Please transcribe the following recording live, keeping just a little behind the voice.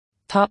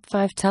Top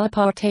 5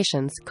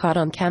 teleportations caught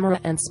on camera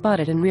and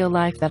spotted in real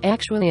life that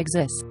actually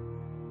exist.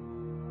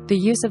 The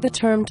use of the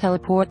term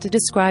teleport to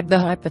describe the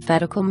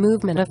hypothetical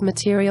movement of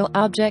material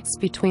objects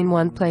between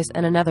one place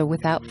and another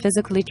without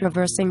physically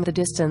traversing the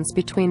distance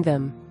between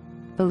them.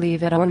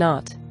 Believe it or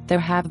not, there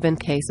have been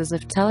cases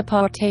of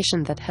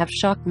teleportation that have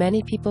shocked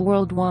many people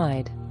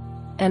worldwide.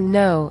 And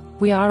no,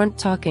 we aren't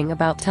talking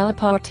about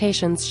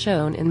teleportations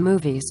shown in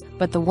movies,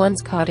 but the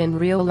ones caught in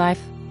real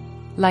life.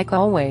 Like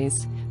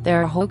always, there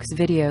are hoax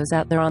videos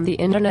out there on the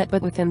internet,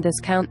 but within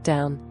this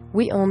countdown,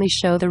 we only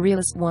show the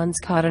realest ones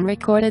caught and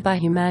recorded by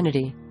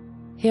humanity.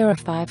 Here are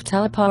 5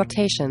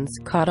 teleportations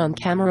caught on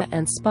camera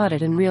and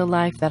spotted in real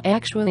life that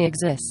actually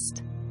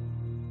exist.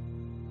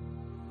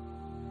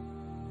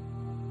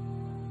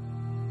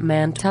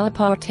 Manned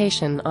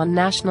teleportation on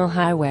National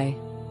Highway.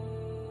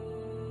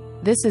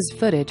 This is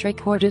footage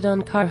recorded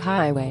on car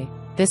highway.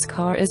 This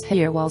car is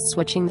here while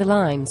switching the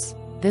lines.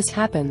 This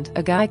happened.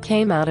 A guy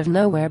came out of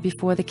nowhere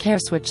before the car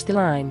switched the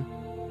line.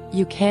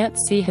 You can't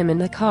see him in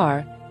the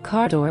car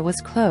door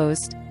was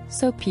closed,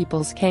 so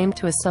people came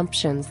to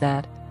assumptions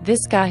that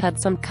this guy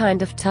had some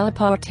kind of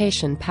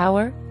teleportation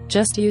power,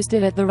 just used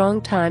it at the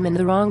wrong time in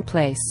the wrong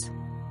place.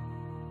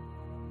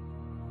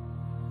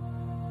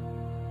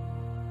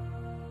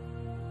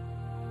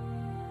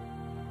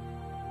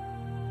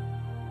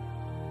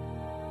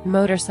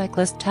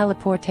 Motorcyclist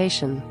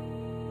teleportation.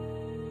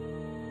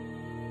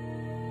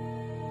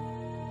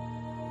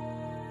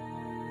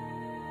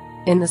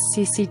 In the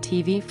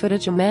CCTV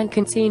footage, a man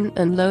can seen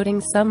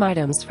unloading some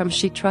items from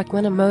sheet truck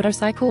when a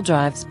motorcycle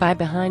drives by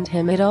behind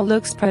him. It all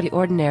looks pretty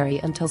ordinary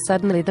until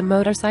suddenly the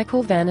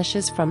motorcycle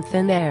vanishes from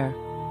thin air.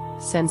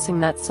 Sensing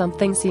that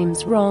something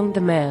seems wrong,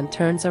 the man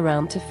turns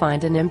around to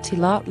find an empty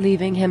lot,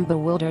 leaving him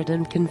bewildered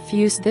and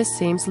confused. This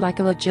seems like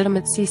a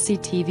legitimate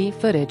CCTV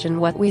footage, and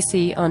what we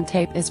see on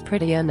tape is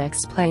pretty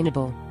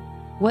unexplainable.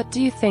 What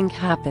do you think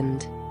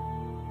happened?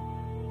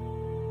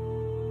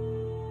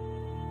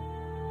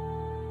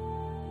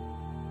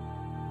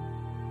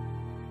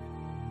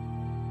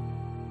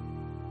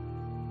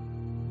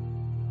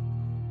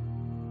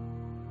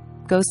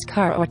 Ghost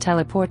car or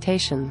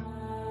teleportation.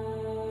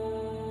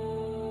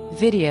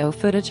 Video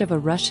footage of a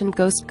Russian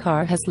ghost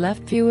car has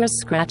left viewers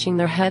scratching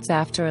their heads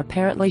after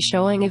apparently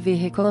showing a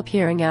vehicle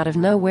appearing out of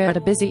nowhere at a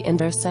busy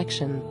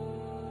intersection.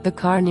 The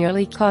car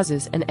nearly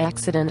causes an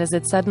accident as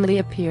it suddenly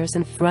appears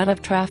in front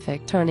of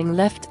traffic, turning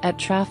left at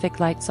traffic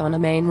lights on a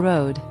main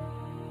road.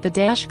 The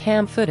dash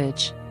cam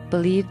footage,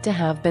 believed to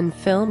have been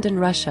filmed in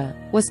Russia,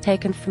 was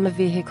taken from a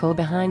vehicle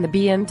behind the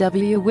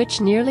BMW, which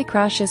nearly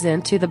crashes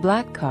into the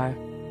black car.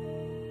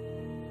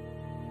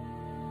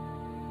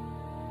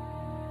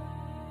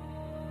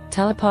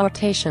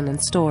 Teleportation in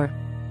store.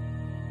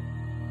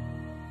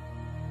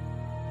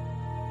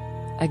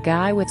 A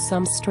guy with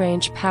some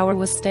strange power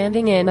was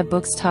standing in a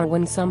bookstore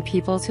when some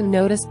people who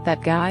noticed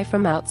that guy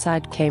from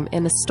outside came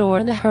in the store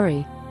in a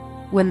hurry.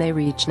 When they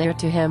reached near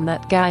to him,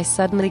 that guy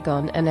suddenly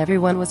gone and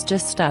everyone was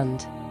just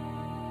stunned.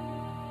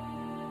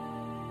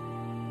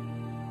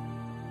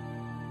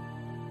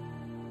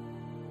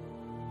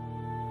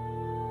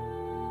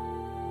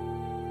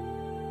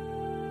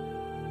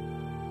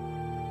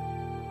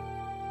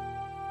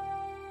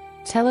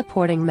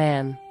 Teleporting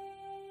man.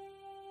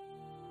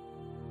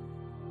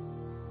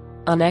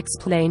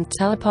 Unexplained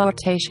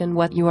teleportation.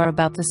 What you are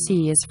about to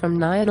see is from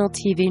national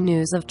TV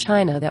news of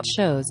China that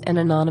shows an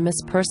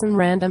anonymous person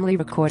randomly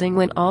recording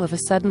when all of a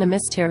sudden a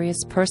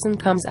mysterious person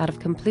comes out of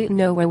complete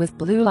nowhere with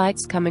blue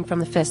lights coming from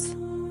the fist.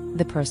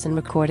 The person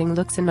recording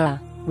looks in awe,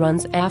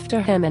 runs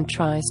after him and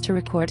tries to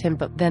record him,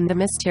 but then the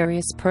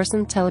mysterious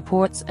person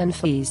teleports and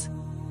flees.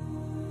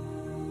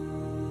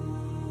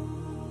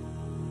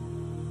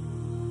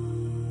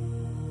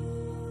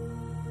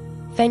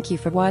 Thank you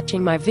for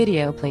watching my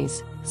video.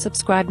 Please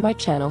subscribe my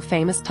channel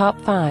Famous Top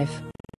 5.